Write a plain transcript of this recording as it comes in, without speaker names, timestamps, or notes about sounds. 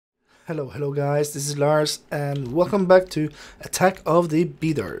Hello guys, this is Lars and welcome back to Attack of the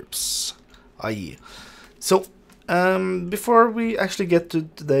B-Derps. IE. So, before we actually get to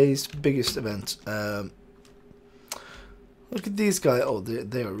today's biggest event, look at these guys. Oh,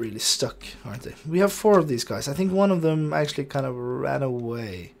 they are really stuck, aren't they? We have 4 of these guys. I think one of them actually kind of ran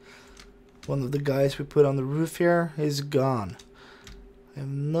away. One of the guys we put on the roof here is gone. I have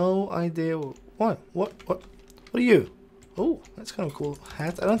no idea. What are you? Oh, that's kind of a cool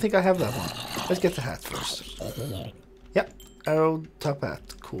hat. I don't think I have that one. Let's get the hat first. Yeah, arrow top hat.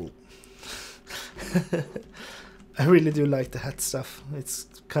 Cool. I really do like the hat stuff. It's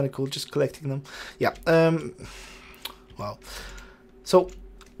kind of cool just collecting them. Yeah, wow. So,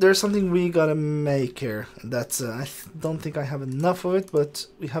 there's something we gotta make here. That's, I don't think I have enough of it, but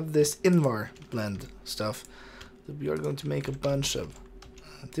we have this Invar blend stuff that we are going to make a bunch of.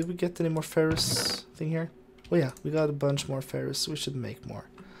 Did we get any more ferrous thing here? Oh yeah, we got a bunch more ferrous, so we should make more.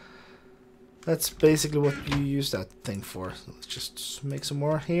 That's basically what you use that thing for. So let's just make some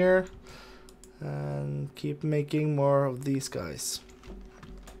more here. And keep making more of these guys.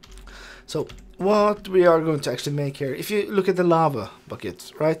 So, what we are going to actually make here, if you look at the lava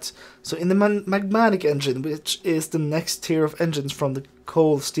bucket, right? So in the Magmatic engine, which is the next tier of engines from the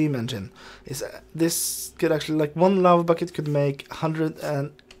coal steam engine, is this could actually, like one lava bucket could make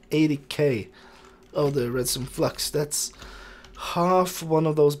 180k. Oh, the redstone flux. That's half one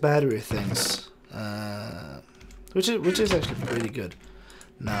of those battery things, which is actually pretty good.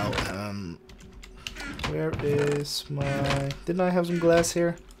 Now, where is my? Didn't I have some glass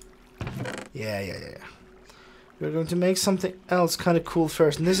here? Yeah. We're going to make something else kind of cool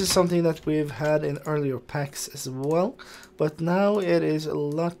first, and this is something that we've had in earlier packs as well, but now it is a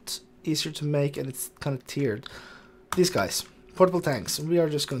lot easier to make, and it's kind of tiered. These guys. Portable tanks. We are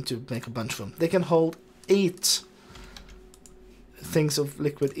just going to make a bunch of them. They can hold 8 things of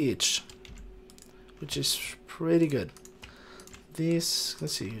liquid each, which is pretty good. These,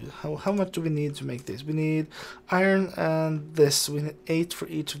 let's see, how much do we need to make this? We need iron and this. We need 8 for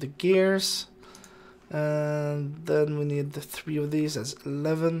each of the gears, and then we need the 3 of these as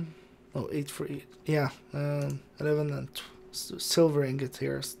 11. Oh, 8 for each. Yeah, 11 and silver ingot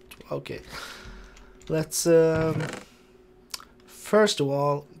here. Okay, let's first of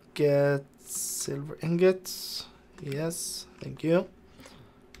all, get silver ingots. Yes, thank you.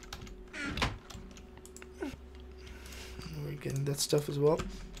 We're getting that stuff as well.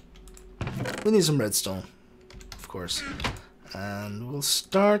 We need some redstone, of course. And we'll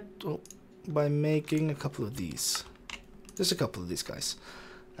start by making a couple of these. Just a couple of these guys.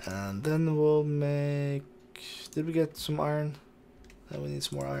 And then we'll make... Did we get some iron? We need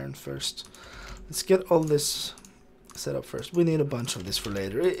some more iron first. Let's get all this set up first. We need a bunch of this for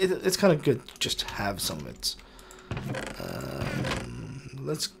later. It's kind of good just to have some of it.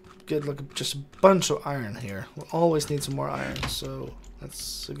 Let's get like just a bunch of iron here. We'll always need some more iron, so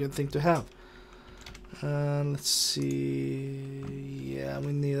that's a good thing to have. Let's see. Yeah,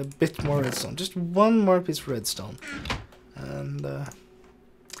 we need a bit more redstone. Just one more piece of redstone. And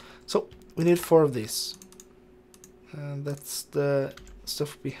so we need 4 of these. And that's the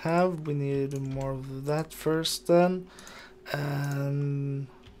stuff we have. We need more of that first then. And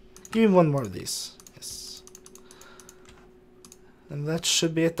give me 1 more of these. Yes. And that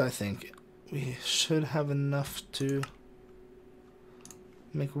should be it, I think. We should have enough to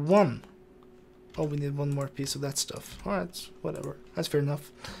make 1. Oh, we need 1 more piece of that stuff. Alright, whatever. That's fair enough.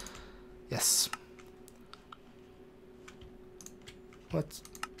 Yes. What?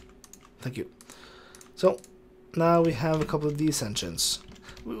 Thank you. So, now we have a couple of these engines.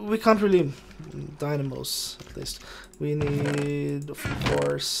 We can't really dynamos, at least. We need, of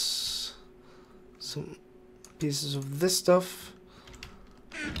course, some pieces of this stuff.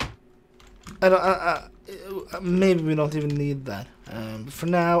 Maybe we don't even need that. But for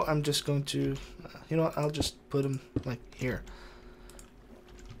now, I'm just going to, you know what, I'll just put them like here.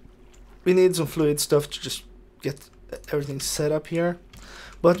 We need some fluid stuff to just get everything set up here.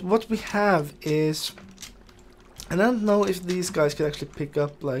 But what we have is, and I don't know if these guys could actually pick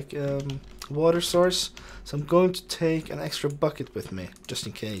up like water source, so I'm going to take an extra bucket with me just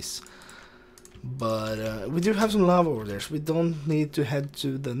in case. But we do have some lava over there, so we don't need to head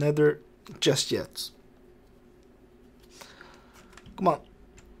to the nether just yet. Come on,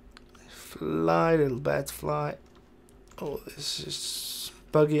 fly, little bat, fly. Oh, this is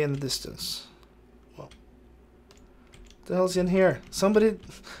buggy in the distance. Well, what the hell's in here? Somebody,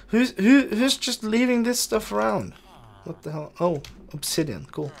 who's just leaving this stuff around? What the hell? Oh, obsidian.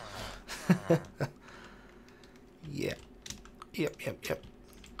 Cool. Yeah. Yep.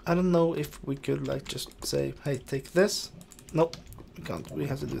 I don't know if we could like just say, hey, take this. Nope. we can't. We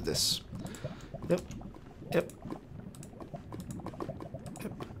have to do this. Yep. Yep.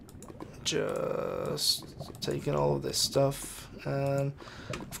 Yep. Just taking all of this stuff. And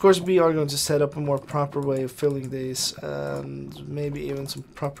of course we are going to set up a more proper way of filling these, and maybe even some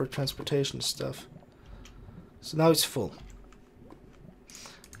proper transportation stuff. So now it's full.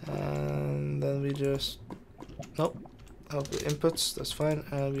 And then we just... Nope. Output inputs, that's fine.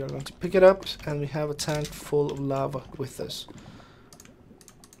 And we are going to pick it up, and we have a tank full of lava with us.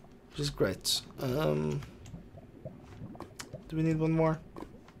 Which is great. Do we need one more?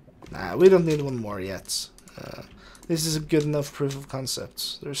 Nah, we don't need one more yet. This is a good enough proof of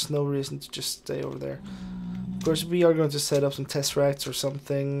concept. There's no reason to just stay over there. Of course, we are going to set up some test racks or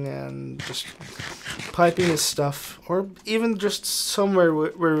something, and just piping this stuff, or even just somewhere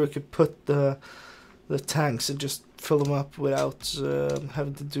where we could put the tanks and just fill them up without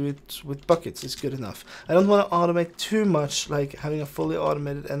having to do it with buckets is good enough. I don't want to automate too much, like having a fully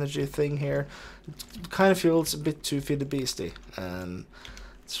automated energy thing here. It kind of feels a bit too feed the beastie, and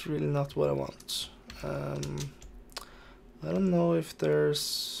it's really not what I want. I don't know if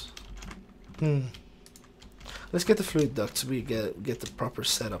there's... Let's get the fluid duct so we get the proper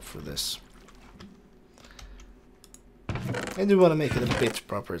setup for this. I do want to make it a bit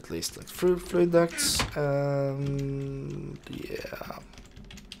proper at least, like fluid ducts, and yeah,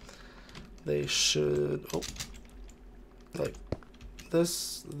 they should, like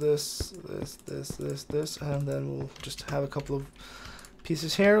this, and then we'll just have a couple of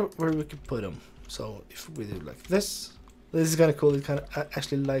pieces here where we can put them. So if we do like this is kind of cool, it kind of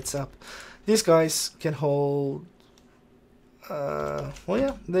actually lights up. These guys can hold, well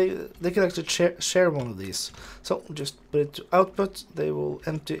yeah, they can actually share one of these. So just put it to output, they will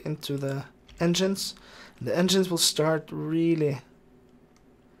empty into the engines. The engines will start really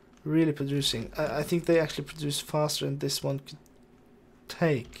producing. I think they actually produce faster than this one could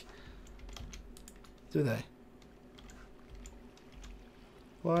take. Do they?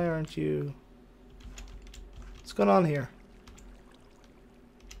 Why aren't you... What's going on here?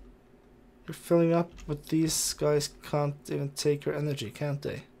 You're filling up, but these guys can't even take your energy, can't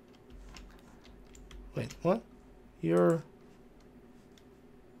they? Wait, what? You're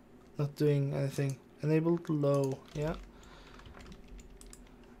not doing anything. Enabled low, yeah.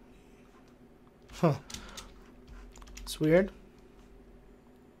 Huh. It's weird.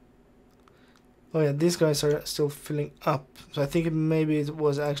 Oh yeah, these guys are still filling up. So I think maybe it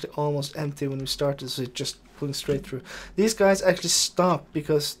was actually almost empty when we started, so it's just pulling straight through. These guys actually stop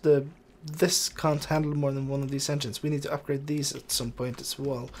because this can't handle more than one of these engines. We need to upgrade these at some point as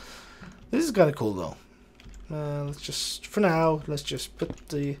well. This is kind of cool though. Let's just, for now, let's just put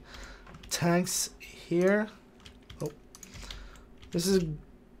the tanks here. Oh, this is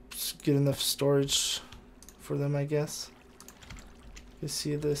good enough storage for them, I guess. You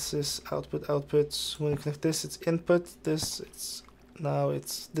see, this is output. When you connect this, it's input. This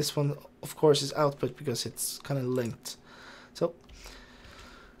one, of course, is output because it's kind of linked. So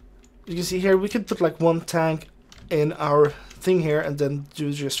you can see here we could put like one tank in our thing here, and then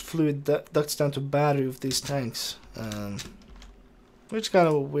do just fluid ducts down to battery of these tanks. Which is kind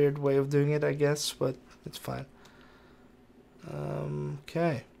of a weird way of doing it, I guess, but it's fine.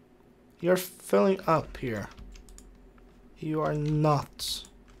 Okay, you're filling up here. You are not.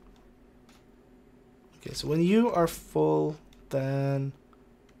 Okay, so when you are full, then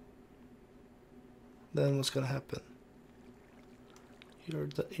what's gonna happen? You're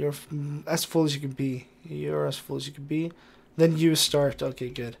as full as you can be. You're as full as you can be. Then you start. Okay,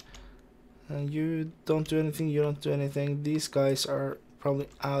 good. And you don't do anything. You don't do anything. These guys are probably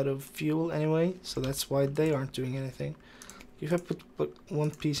out of fuel anyway, so that's why they aren't doing anything. If I put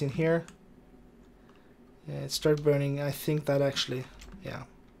one piece in here, yeah, it started burning. I think that actually, yeah.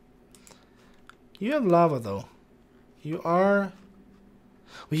 You have lava though. You are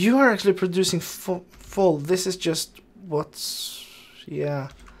actually producing full. This is just what's, yeah.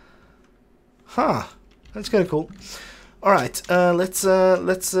 Huh. That's kind of cool. All right. Let's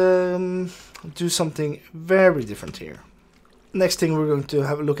do something very different here. Next thing we're going to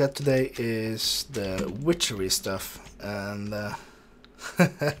have a look at today is the witchery stuff, and the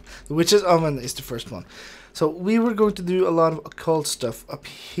witch's oven is the first one. So we were going to do a lot of occult stuff up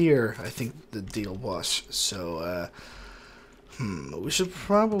here, I think the deal was. So we should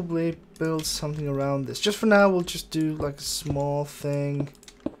probably build something around this. Just for now, we'll just do like a small thing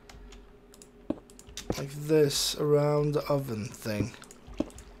like this around the oven thing.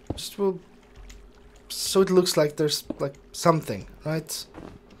 Just will, so it looks like there's like something, right?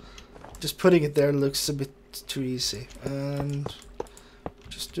 Just putting it there looks a bit too easy. And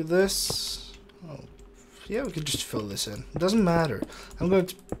just do this. Oh, Yeah, we could just fill this in. It doesn't matter. I'm going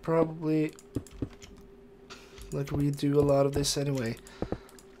to probably like redo a lot of this anyway.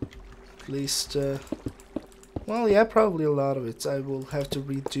 At least, well, yeah, probably a lot of it I will have to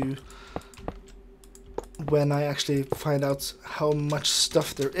redo when I actually find out how much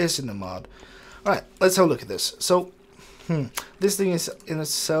stuff there is in the mod. Alright, let's have a look at this. So, this thing is in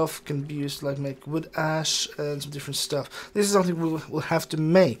itself can be used to like make wood ash and some different stuff. This is something we'll have to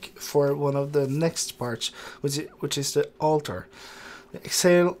make for one of the next parts, which is the altar.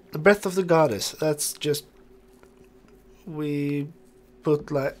 Exhale the breath of the goddess. That's just, we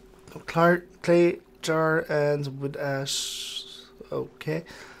put like clay jar and wood ash. Okay.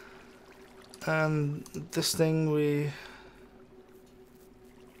 And this thing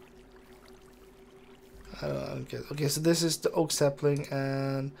I don't get. Okay, so this is the oak sapling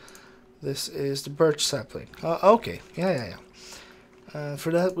and this is the birch sapling. Okay, yeah.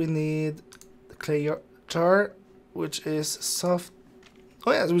 For that we need the clay jar, which is soft.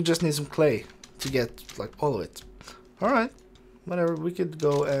 Oh yeah, so we just need some clay to get like all of it. Alright, whatever, we could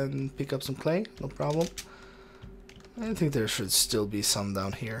go and pick up some clay, no problem. I think there should still be some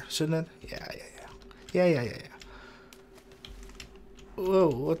down here, shouldn't it? Yeah. Whoa,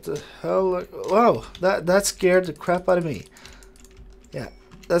 what the hell? Wow, that scared the crap out of me. Yeah,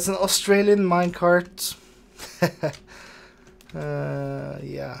 that's an Australian minecart.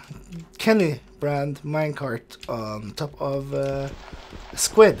 Yeah, Kenny brand minecart on top of a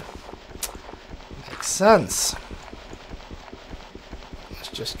squid. Makes sense. Let's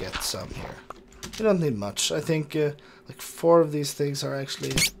just get some here. We don't need much. I think like 4 of these things are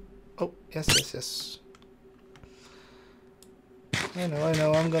actually... Oh, yes. I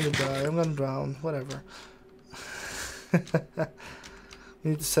know, I'm gonna die, I'm gonna drown, whatever. We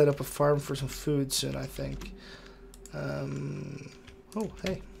need to set up a farm for some food soon, I think. Oh,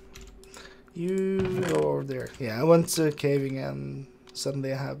 hey. You go over there. Yeah, I went caving and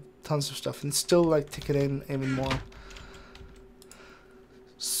suddenly I have tons of stuff and it's still like ticking in even more.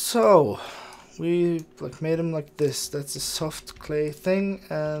 So, we like made them like this. That's a soft clay thing,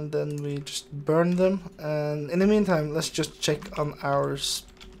 and then we just burn them. And in the meantime, let's just check on our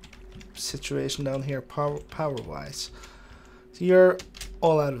situation down here, power wise. So you're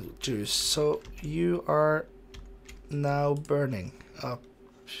all out of juice, so you are now burning up.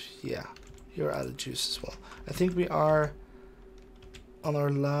 Yeah, you're out of juice as well. I think we are on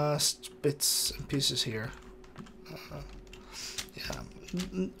our last bits and pieces here. Yeah.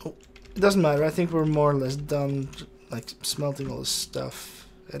 Oh. It doesn't matter, I think we're more or less done like smelting all this stuff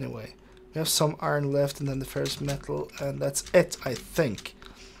anyway. We have some iron left and then the ferrous metal and that's it, I think.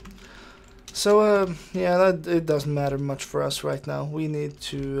 So yeah, it doesn't matter much for us right now. We need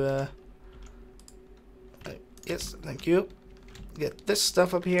to yes, thank you. Get this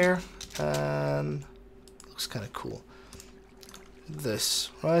stuff up here and looks kind of cool. This,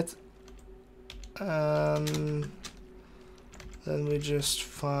 right? And then we just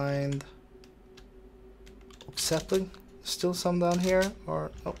find oak sapling. Still some down here,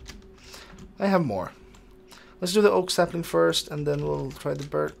 or oh, I have more. Let's do the oak sapling first, and then we'll try the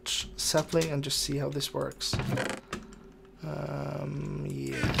birch sapling and just see how this works.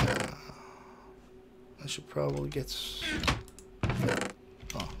 Yeah, I should probably get.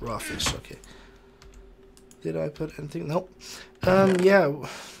 Oh, raw fish. Okay. Did I put anything? Nope. Yeah,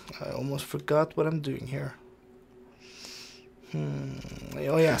 I almost forgot what I'm doing here.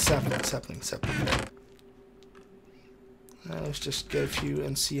 Oh yeah, sapling. Let's just get a few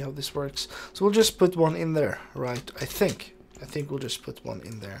and see how this works. So we'll just put one in there, right? I think we'll just put one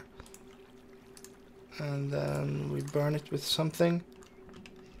in there. And then we burn it with something.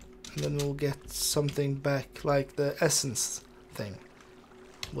 And then we'll get something back, like the essence thing.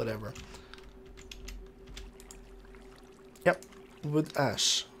 Whatever. Yep, wood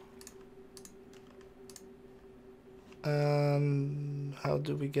ash. How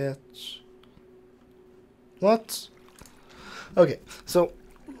do we get... What? Okay, so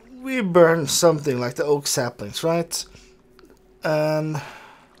we burn something like the oak saplings, right? And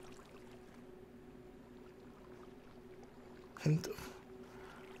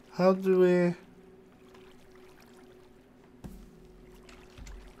how do we...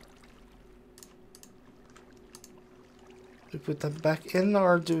 Do we put that back in,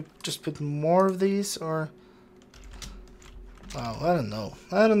 or do we just put more of these, or... Wow, I don't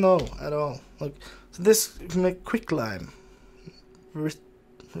know at all. Look, so this can make quicklime.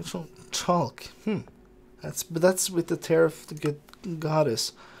 Chalk. That's with the tear of the good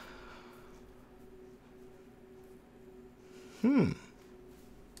goddess. It's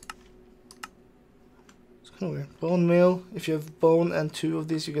kind of weird. Bone meal. If you have bone and 2 of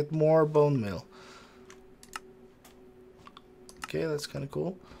these, you get more bone meal. Okay, that's kind of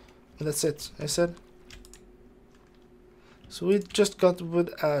cool. And that's it, I said. So we just got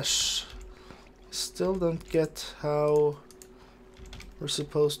wood ash. Still don't get how we're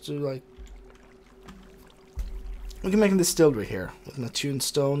supposed to, like... We can make a distillery here with matuned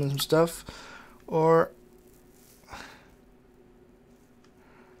stone and some stuff. Or...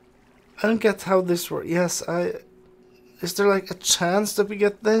 I don't get how this works. Yes, is there like a chance that we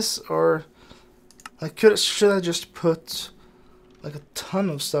get this? Or... should I just put like a ton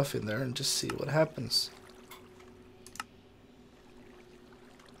of stuff in there and just see what happens?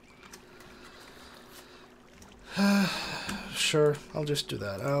 Sure, I'll just do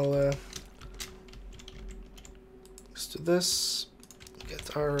that. Let's do this.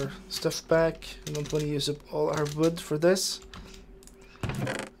 Get our stuff back. We don't want to use up all our wood for this.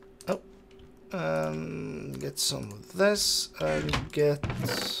 Oh, get some of this and get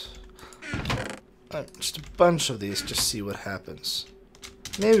just a bunch of these. Just see what happens.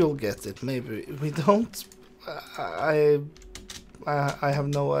 Maybe we'll get it. Maybe we don't. I have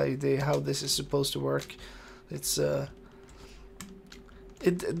no idea how this is supposed to work. It's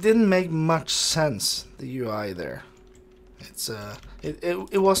it didn't make much sense, the UI there. It's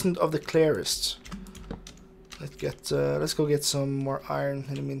it wasn't of the clearest. Let's go get some more iron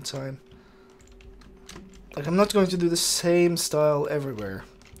in the meantime. Like, I'm not going to do the same style everywhere.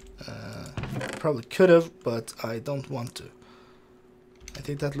 Probably could have, but I don't want to. I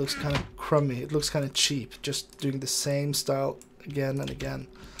think that looks kind of crummy. It looks kind of cheap, just doing the same style again and again.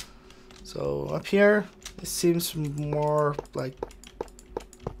 So up here, it seems more like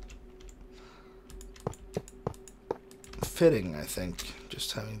fitting, I think,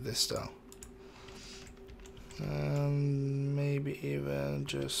 just having this style. Maybe even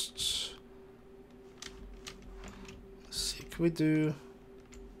just... Let's see, can we do...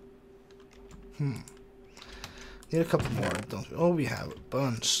 Need a couple more, don't we? Oh, we have a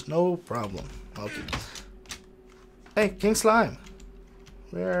bunch. No problem. Okay. Hey, King Slime.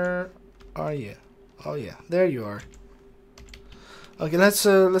 Where are you? Oh yeah, there you are. Okay,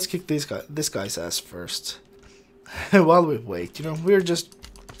 let's kick this guy's ass first. While we wait, you know, we're just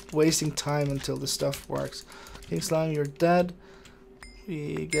wasting time until the stuff works. King Slime, you're dead.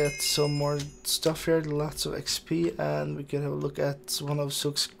 We get some more stuff here, lots of XP, and we can have a look at one of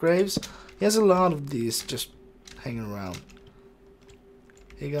Sook's graves. He has a lot of these just hanging around.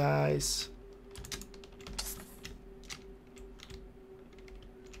 Hey guys.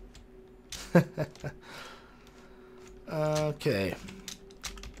 Okay.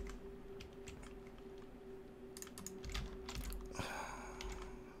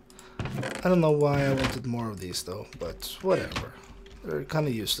 I don't know why I wanted more of these though, but whatever. They're kind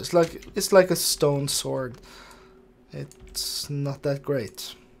of useless. It's like a stone sword. It's not that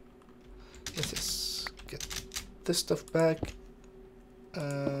great. Let's get this stuff back.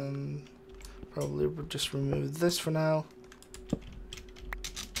 Probably we'll just remove this for now.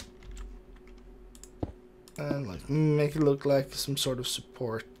 And like make it look like some sort of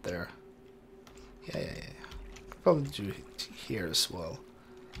support there. Yeah. Probably do it here as well.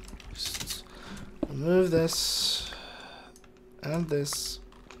 Just remove this and this.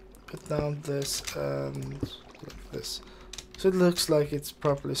 Put down this and like this. So it looks like it's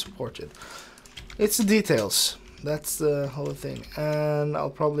properly supported. It's the details. That's the whole thing. And I'll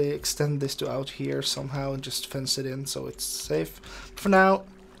probably extend this to out here somehow and just fence it in so it's safe. For now,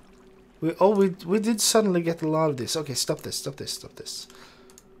 we did suddenly get a lot of this. Okay, stop this.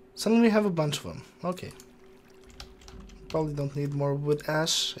 Suddenly we have a bunch of them. Okay. Probably don't need more wood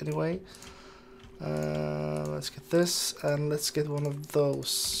ash anyway. Let's get this and let's get one of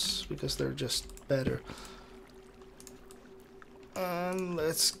those because they're just better. And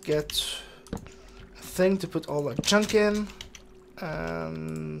let's get a thing to put all our junk in.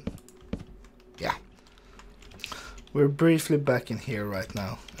 Yeah. We're briefly back in here right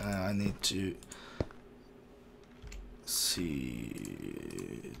now. I need to see,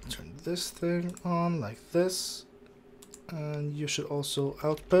 turn this thing on like this, and you should also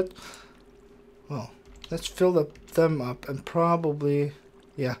output. Well, let's fill them up and probably,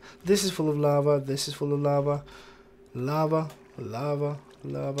 yeah, this is full of lava, this is full of lava, lava,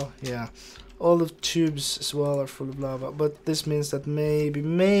 yeah. All the tubes as well are full of lava, but this means that maybe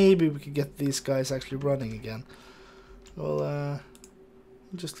we could get these guys actually running again. Well,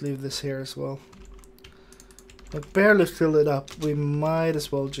 just leave this here as well. But barely fill it up. We might as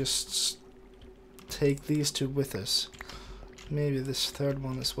well just take these two with us. Maybe this third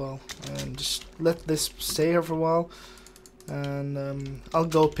one as well. And just let this stay here for a while. And I'll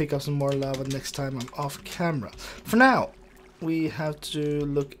go pick up some more lava next time I'm off camera. For now, we have to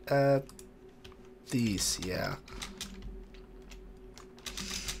look at these, yeah.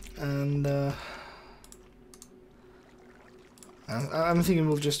 And I'm thinking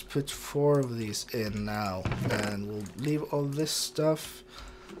we'll just put 4 of these in now, and we'll leave all this stuff.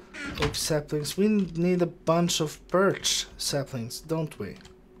 Oak saplings. We need a bunch of birch saplings, don't we?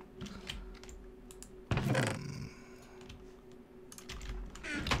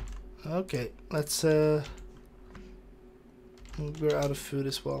 Okay, let's we're out of food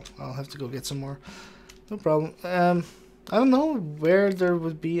as well. I'll have to go get some more. No problem. I don't know where there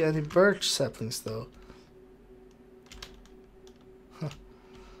would be any birch saplings though. Huh.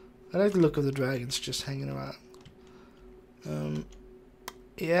 I like the look of the dragons just hanging around.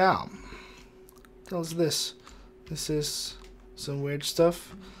 Yeah. What's this? This is some weird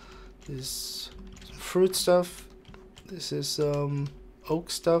stuff. This is some fruit stuff. This is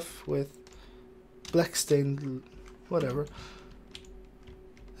oak stuff with black stained whatever.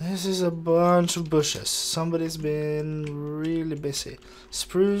 This is a bunch of bushes. Somebody's been really busy.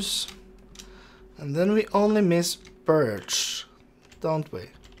 Spruce. And then we only miss birch, don't we?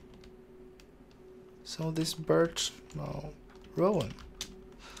 So this birch, no, rowan.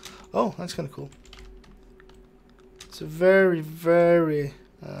 Oh, that's kind of cool. It's a very, very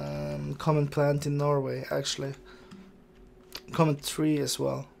common plant in Norway, actually. Common tree as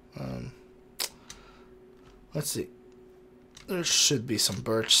well. Let's see. There should be some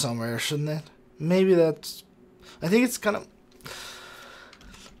birch somewhere, shouldn't it? Maybe that's... I think it's kind of...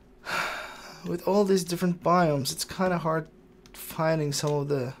 With all these different biomes, it's kind of hard finding some of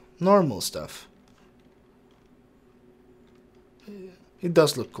the normal stuff. It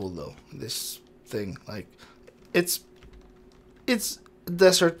does look cool though, this thing. Like, it's a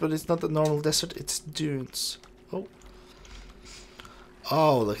desert, but it's not a normal desert, it's dunes. Oh.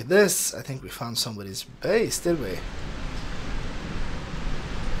 Oh, look at this. I think we found somebody's base, did we?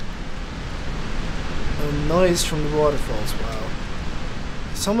 A noise from the waterfalls, wow.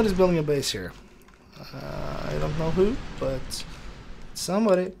 Somebody's building a base here. I don't know who, but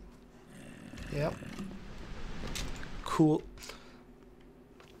somebody. Yep. Cool.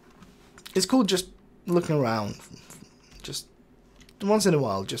 It's cool just looking around. Just once in a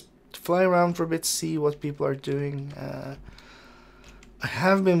while, just fly around for a bit, see what people are doing. I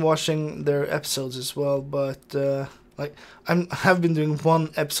have been watching their episodes as well, but like I have been doing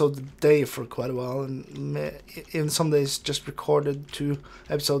 1 episode a day for quite a while, and in some days just recorded 2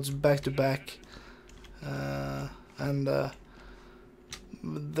 episodes back to back, and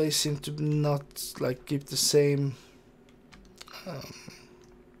they seem to not like keep the same.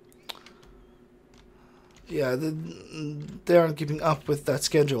 Yeah, they aren't keeping up with that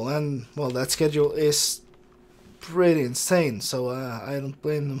schedule, and well, that schedule is pretty insane, so I don't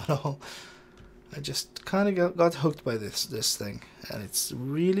blame them at all. I just kind of got hooked by this thing, and it's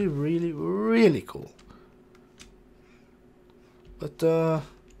really, really, really cool. But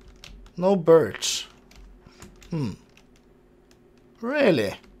no birch.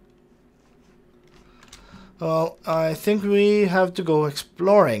 Really? Well, I think we have to go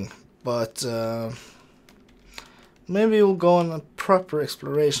exploring, but maybe we'll go on a proper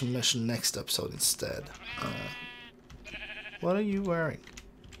exploration mission next episode instead. What are you wearing?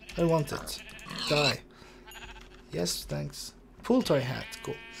 I want it. Die. Yes, thanks. Pool toy hat.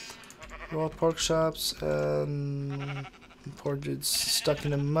 Cool. Raw pork chops and porridge stuck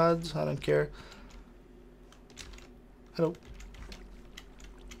in the mud. I don't care. Hello.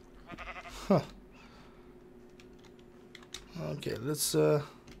 Huh. Okay, let's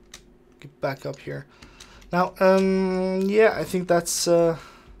get back up here. Now, yeah, I think that's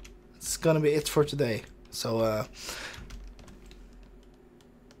it's gonna be it for today. So,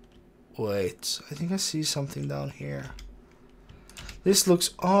 wait, I think I see something down here. This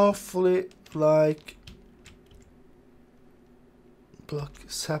looks awfully like block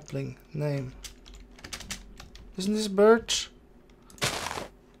sapling name. Isn't this birch?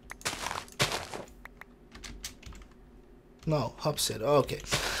 No, hopseed. Okay,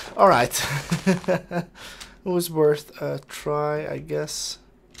 all right. It was worth a try, I guess.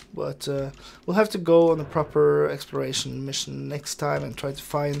 But we'll have to go on a proper exploration mission next time and try to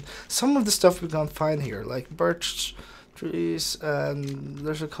find some of the stuff we can't find here, like birch trees, and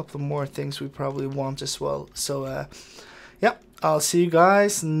there's a couple more things we probably want as well. So, yeah, I'll see you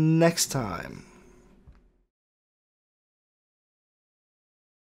guys next time.